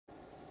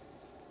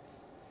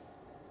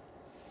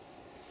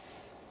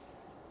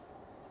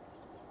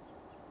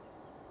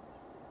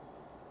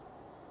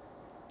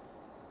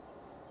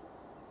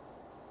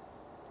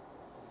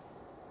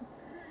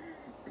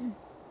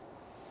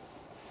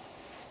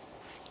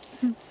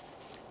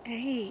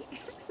Hey,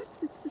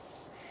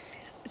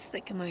 let's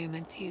take a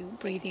moment to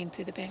breathe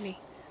into the belly.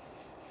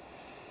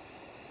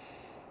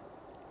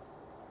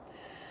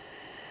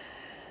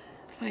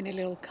 Find a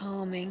little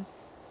calming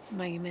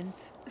moment.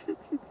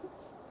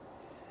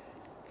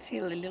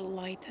 Feel a little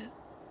lighter.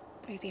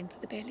 Breathe into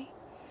the belly.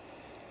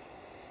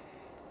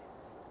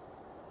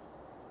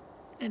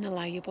 And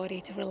allow your body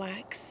to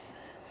relax.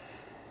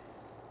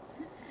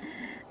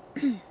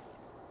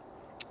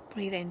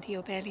 Breathe into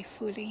your belly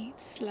fully,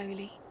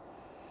 slowly.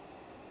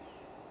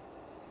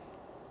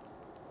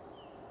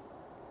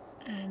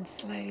 And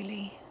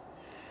slowly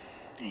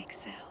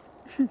exhale.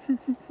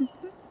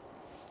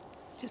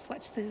 Just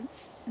watch the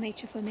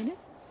nature for a minute.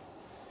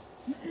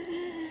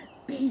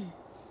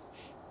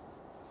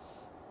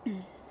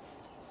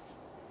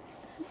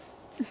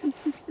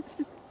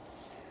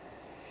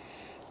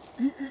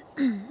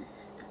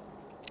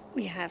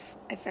 We have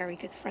a very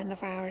good friend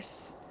of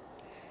ours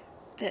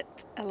that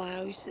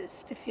allows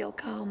us to feel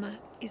calmer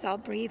is our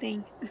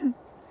breathing.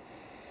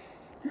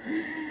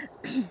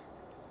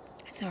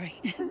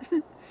 Sorry.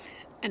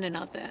 And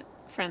another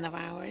friend of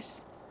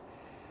ours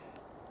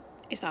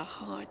is our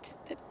heart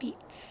that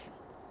beats.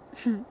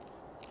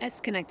 Let's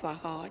connect to our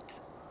heart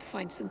to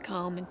find some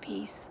calm and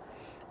peace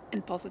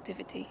and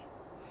positivity.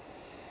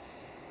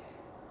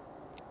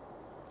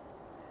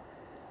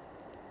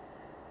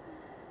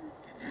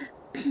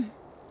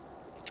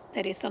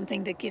 That is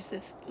something that gives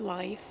us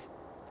life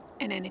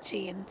and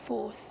energy and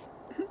force.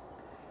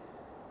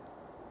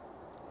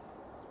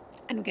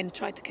 And we're going to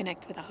try to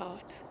connect with the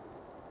heart.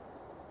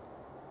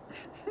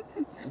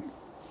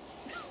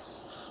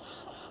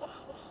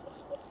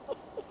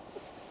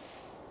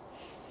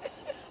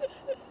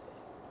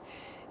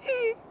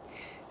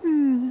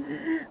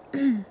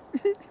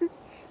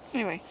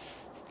 Anyway,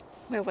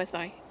 where was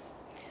I?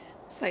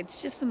 So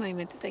it's just a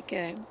moment to take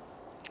a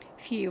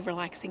few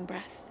relaxing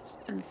breaths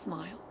and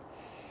smile.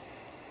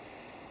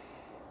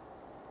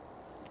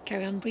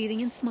 Carry on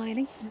breathing and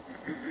smiling.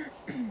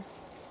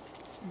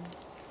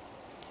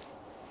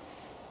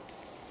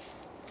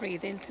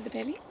 Breathe into the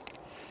belly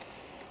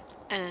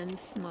and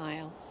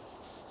smile.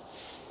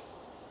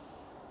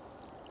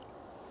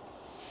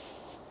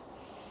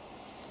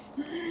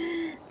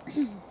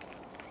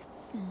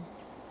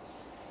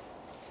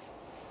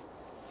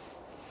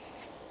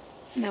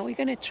 Now we're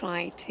going to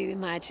try to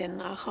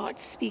imagine our heart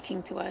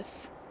speaking to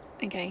us,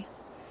 okay?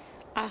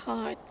 Our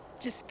heart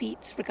just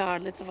beats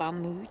regardless of our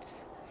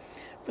moods,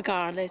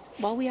 regardless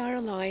while we are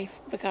alive,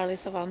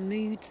 regardless of our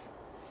moods,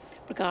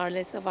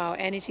 regardless of our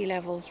energy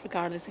levels,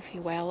 regardless if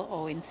you're well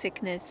or in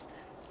sickness,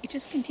 it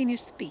just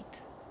continues to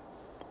beat.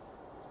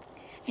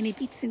 And it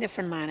beats in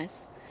different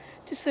manners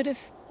to sort of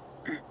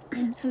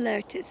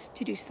alert us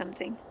to do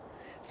something.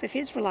 So if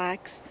it's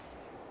relaxed,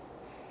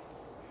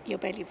 your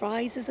belly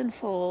rises and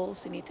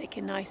falls, and you take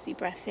a nice deep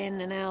breath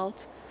in and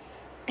out,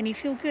 and you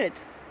feel good.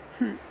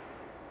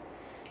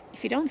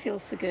 If you don't feel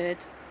so good,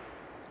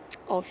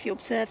 or if you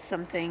observe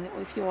something,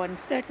 or if you are in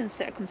certain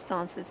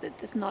circumstances that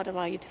does not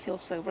allow you to feel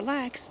so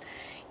relaxed,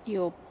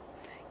 your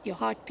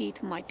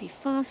heartbeat might be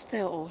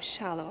faster or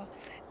shallower.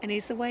 And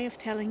it's a way of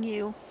telling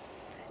you,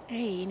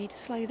 hey, you need to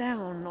slow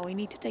down, or you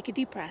need to take a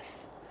deep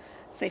breath.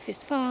 So if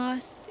it's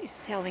fast, it's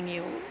telling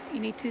you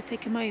need to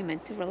take a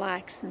moment to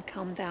relax and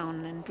calm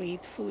down and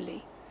breathe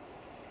fully.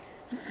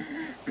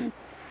 And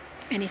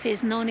if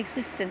it's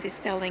non-existent, it's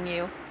telling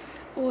you,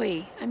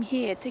 oi, I'm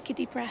here, take a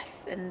deep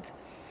breath. And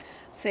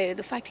so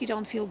the fact you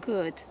don't feel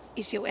good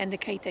is your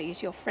indicator,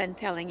 is your friend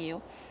telling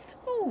you,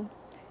 oh,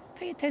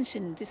 pay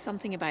attention, do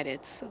something about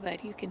it so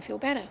that you can feel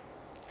better.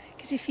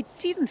 Because if you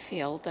didn't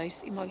feel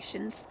those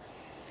emotions,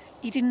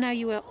 you didn't know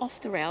you were off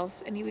the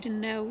rails, and you wouldn't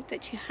know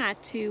that you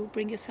had to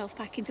bring yourself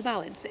back into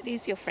balance. It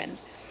is your friend.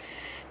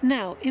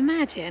 Now,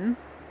 imagine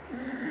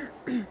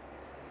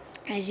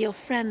as your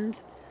friend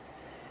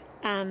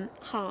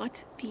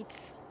heart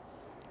beats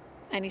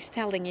and is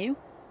telling you,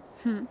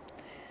 I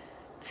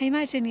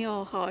imagine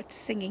your heart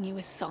singing you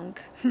a song.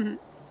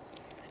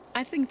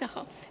 I think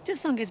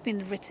this song has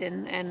been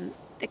written, and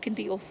there can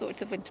be all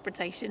sorts of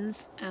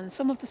interpretations, and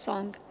some of the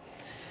song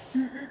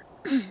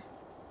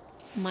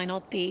might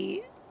not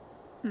be...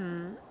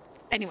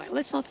 Anyway,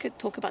 let's not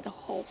talk about the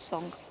whole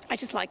song. I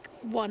just like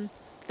one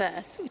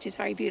verse, which is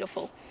very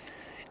beautiful.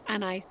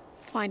 And I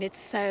find it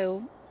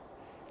so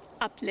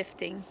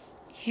uplifting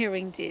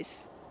hearing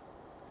this.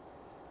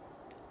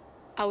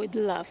 I would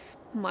love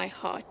my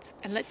heart.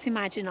 And let's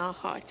imagine our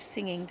heart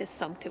singing this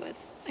song to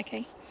us,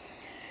 okay?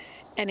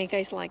 And it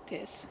goes like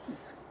this.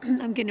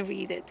 I'm going to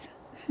read it.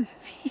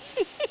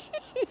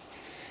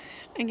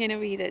 I'm going to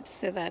read it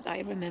so that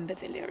I remember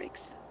the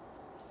lyrics,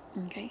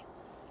 okay?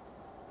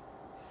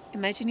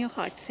 Imagine your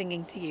heart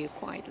singing to you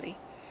quietly.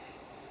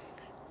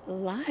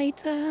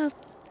 Light up,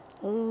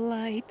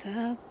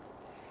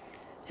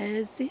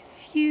 as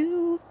if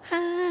you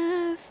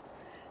have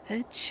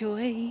a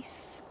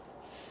choice.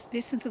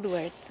 Listen to the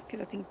words,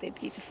 because I think they're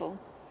beautiful.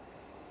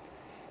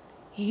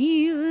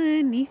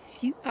 Even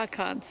if you... I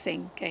can't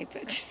sing, okay,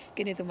 but just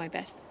gonna do my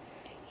best.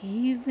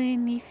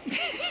 Even if...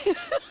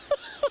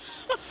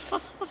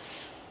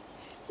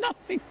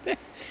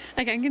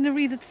 Okay, I'm going to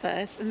read it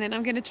first, and then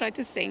I'm going to try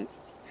to sing.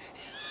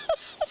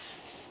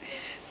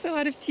 So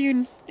out of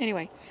tune.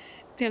 Anyway,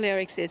 the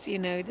lyrics is, you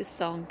know this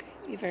song.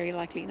 You very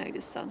likely know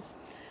this song.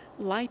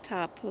 Light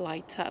up,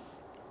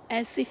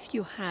 as if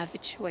you have a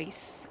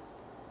choice.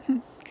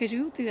 Because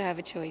you do have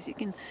a choice. You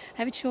can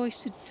have a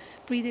choice to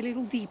breathe a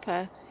little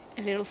deeper,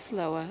 a little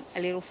slower,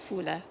 a little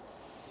fuller.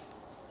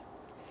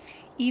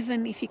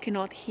 Even if you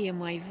cannot hear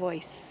my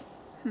voice.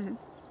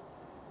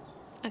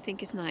 I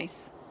think it's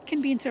nice. It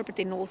can be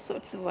interpreted in all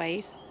sorts of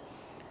ways,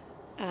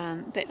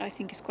 but I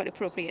think it's quite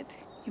appropriate.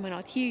 You might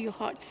not hear your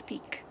heart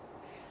speak.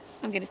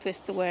 I'm going to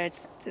twist the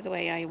words to the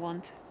way I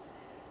want.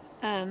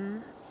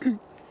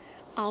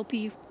 I'll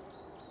be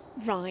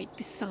right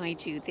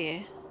beside you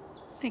there.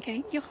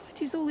 Okay, your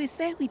heart is always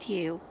there with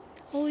you,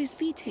 always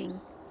beating,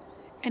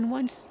 and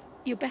wants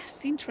your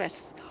best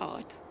interest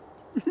heart.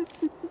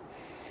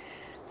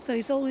 So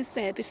it's always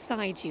there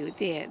beside you.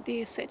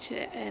 There's such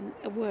a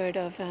word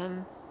of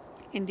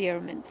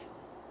endearment,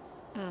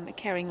 a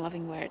caring,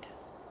 loving word.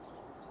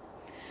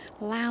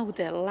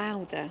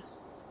 Louder,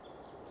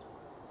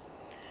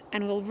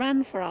 and we'll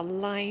run for our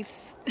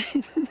lives.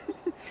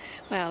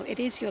 Well, it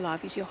is your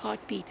life, it's your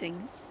heart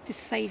beating to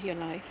save your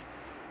life.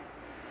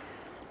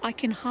 I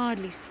can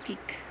hardly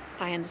speak,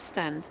 I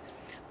understand.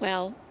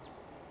 Well,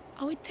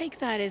 I would take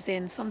that as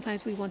in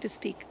sometimes we want to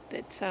speak,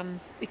 but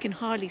we can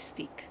hardly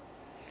speak.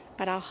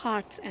 But our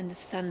heart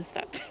understands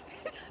that.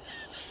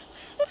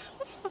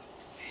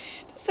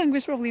 The song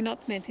was probably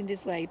not meant in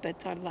this way,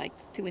 but I like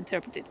to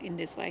interpret it in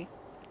this way.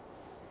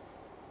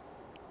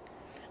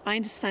 I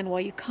understand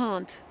why you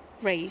can't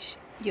raise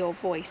your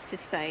voice to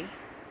say,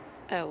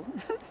 oh,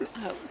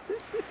 oh.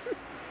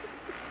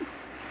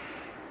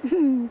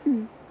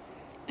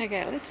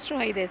 Okay, let's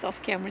try this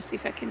off camera, see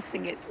if I can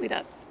sing it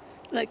without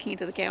looking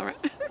into the camera.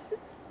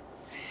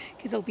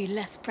 Because there'll be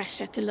less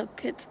pressure to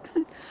look at.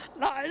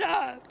 Light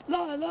up.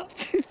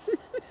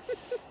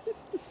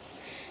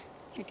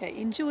 Okay,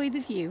 enjoy the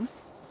view.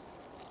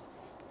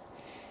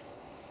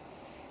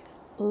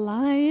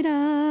 Light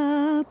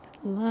up,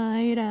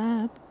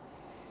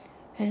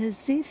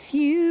 as if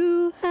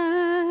you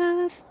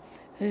have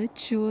a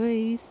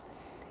choice,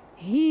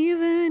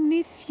 even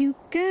if you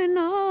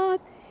cannot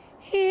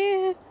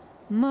hear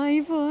my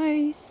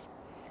voice.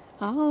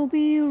 I'll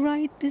be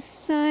right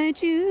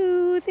beside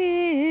you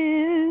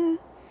there.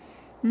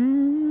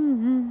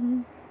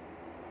 Mm-hmm.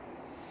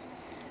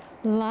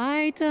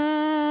 Light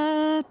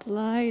up,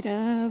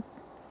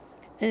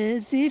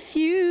 as if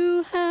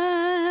you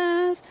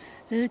have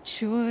a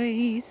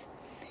choice,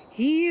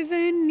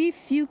 even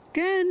if you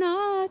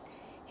cannot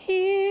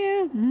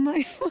hear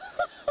my voice.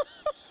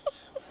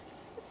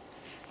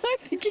 I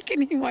think you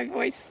can hear my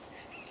voice.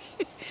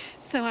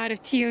 So out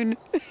of tune.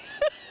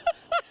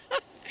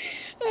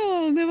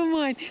 Oh, never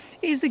mind.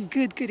 It's a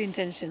good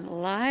intention.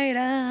 Light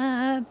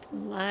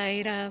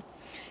up.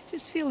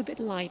 Just feel a bit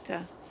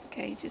lighter.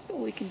 Okay, just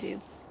all we can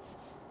do.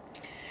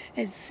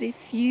 As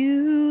if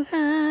you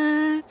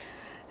have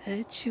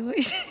a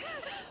choice.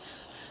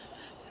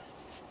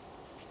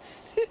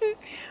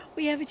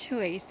 We have a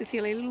choice to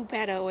feel a little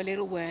better or a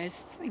little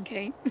worse,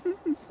 okay?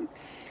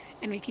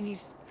 And we can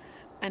use,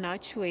 and our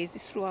choice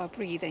is through our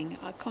breathing,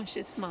 our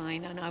conscious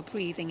mind and our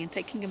breathing, and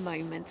taking a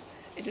moment,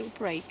 a little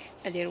break,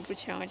 a little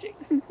recharging.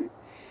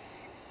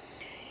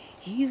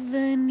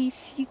 Even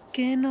if you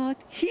cannot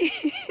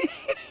hear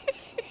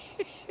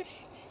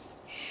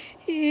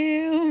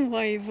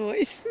my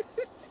voice.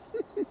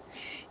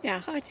 Yeah,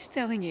 heart is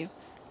telling you,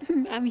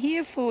 I'm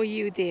here for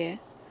you, dear.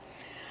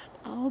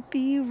 I'll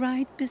be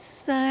right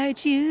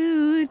beside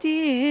you,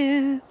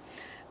 dear.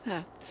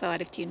 So out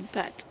of tune,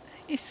 but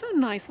it's so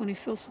nice when we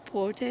feel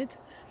supported,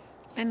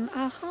 and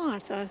our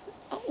hearts are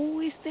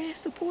always there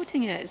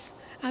supporting us.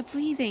 Our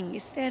breathing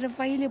is there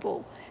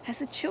available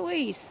as a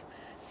choice.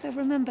 So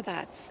remember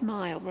that.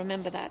 Smile,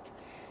 remember that.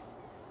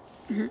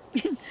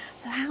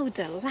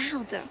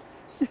 Louder.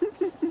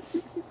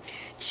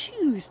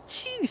 Choose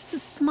to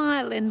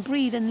smile and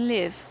breathe and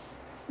live.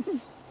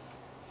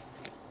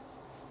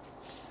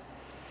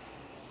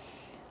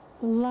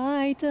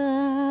 Light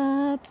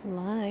up,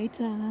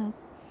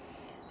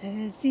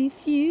 as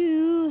if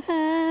you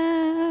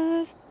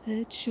have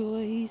a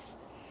choice,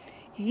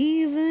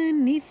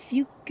 even if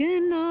you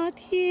cannot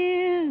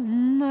hear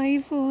my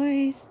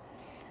voice.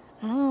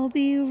 I'll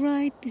be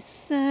right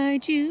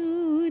beside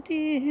you,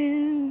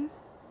 dear.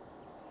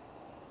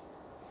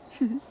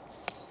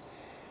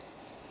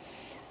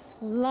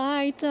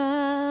 Light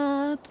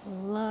up,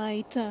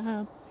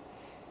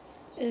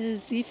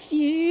 as if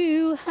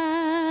you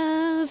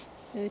have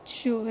a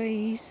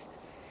choice,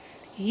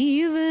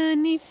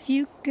 even if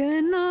you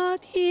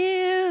cannot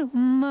hear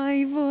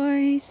my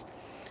voice.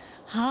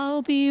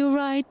 I'll be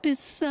right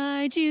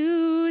beside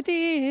you,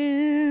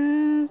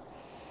 dear.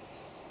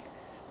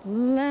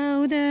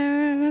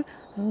 Louder,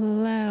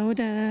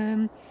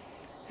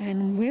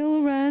 and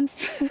we'll run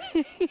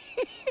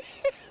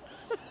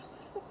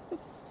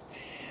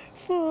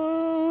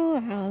for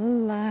our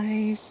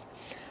lives.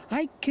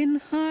 I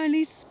can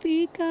hardly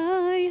speak,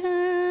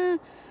 I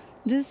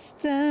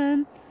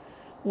understand.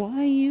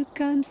 why you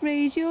can't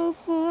raise your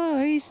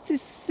voice to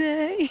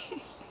say.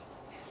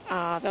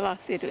 The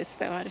last bit was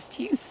so out of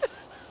tune.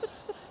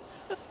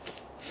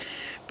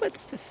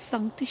 Puts the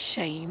song to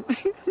shame.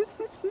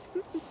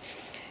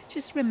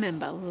 Just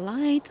remember,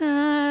 light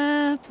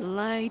up,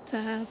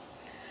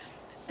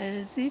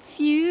 as if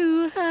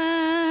you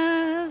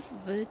have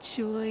a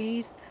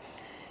choice,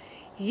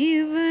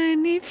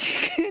 even if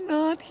you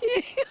cannot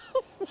hear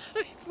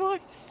my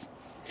voice.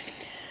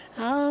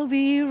 I'll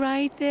be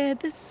right there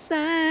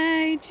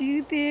beside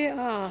you there.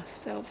 Oh,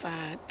 so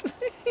bad.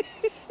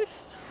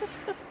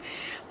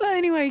 Well,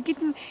 anyway,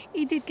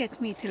 it did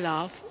get me to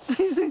laugh.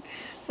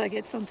 So I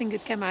get something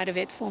good come out of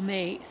it for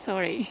me.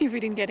 Sorry if we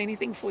didn't get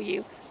anything for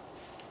you.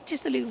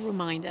 Just a little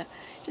reminder.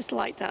 Just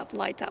light up,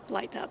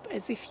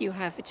 as if you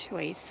have a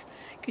choice.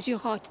 Because your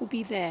heart will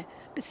be there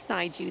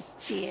beside you,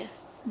 dear,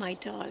 my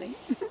darling.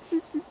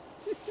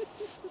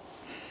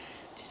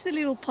 Just a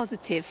little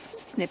positive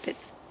snippet.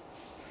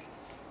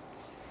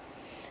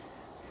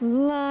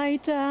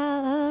 Light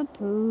up,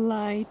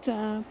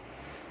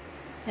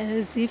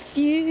 as if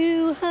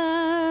you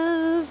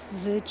have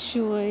the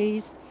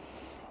choice,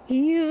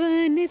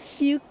 even if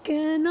you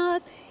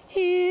cannot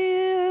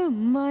hear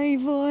my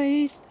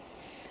voice,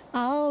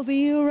 I'll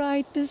be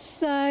right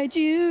beside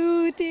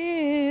you,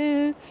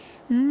 dear.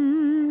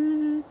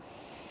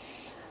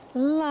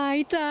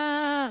 Light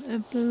up,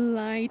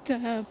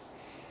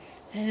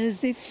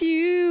 as if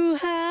you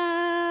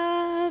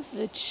have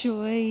a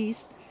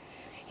choice,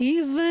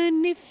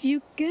 even if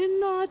you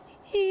cannot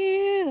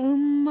hear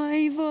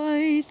my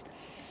voice,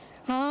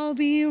 I'll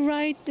be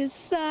right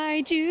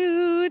beside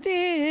you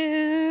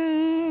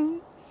there.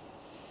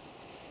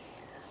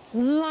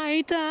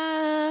 Light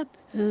up,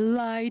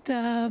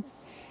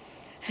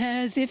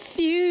 as if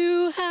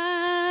you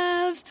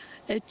have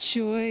a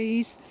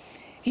choice,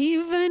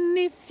 even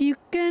if you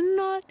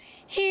cannot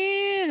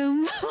hear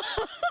my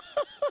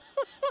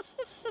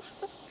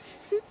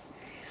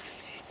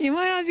You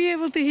might not be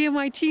able to hear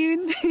my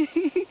tune,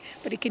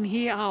 but you can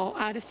hear how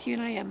out of tune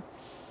I am.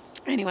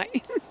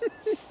 Anyway,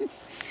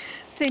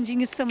 sending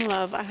you some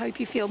love. I hope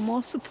you feel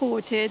more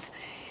supported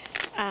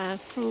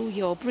through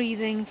your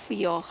breathing, through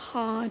your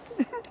heart,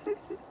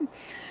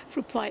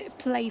 through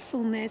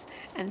playfulness,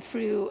 and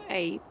through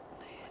a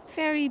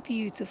very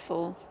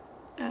beautiful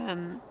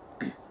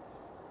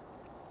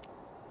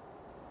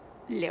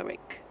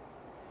lyric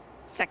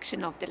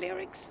section of the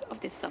lyrics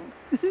of this song.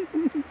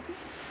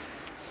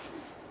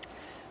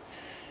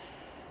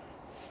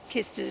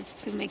 Kisses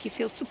to make you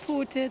feel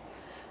supported.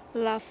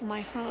 Love from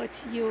my heart,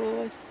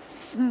 yours.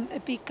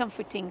 A big,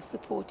 comforting,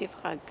 supportive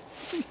hug.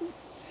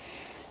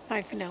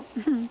 Bye for now.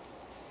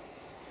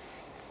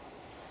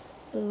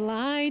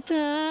 Light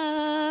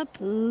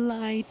up,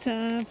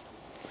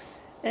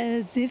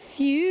 as if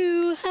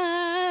you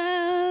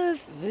have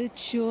a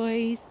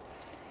choice,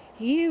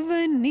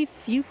 even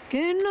if you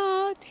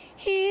cannot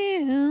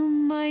hear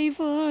my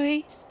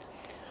voice.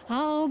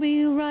 I'll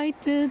be right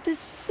there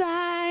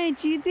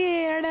beside you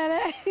there.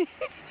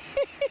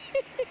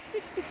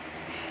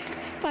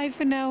 Bye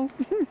for now.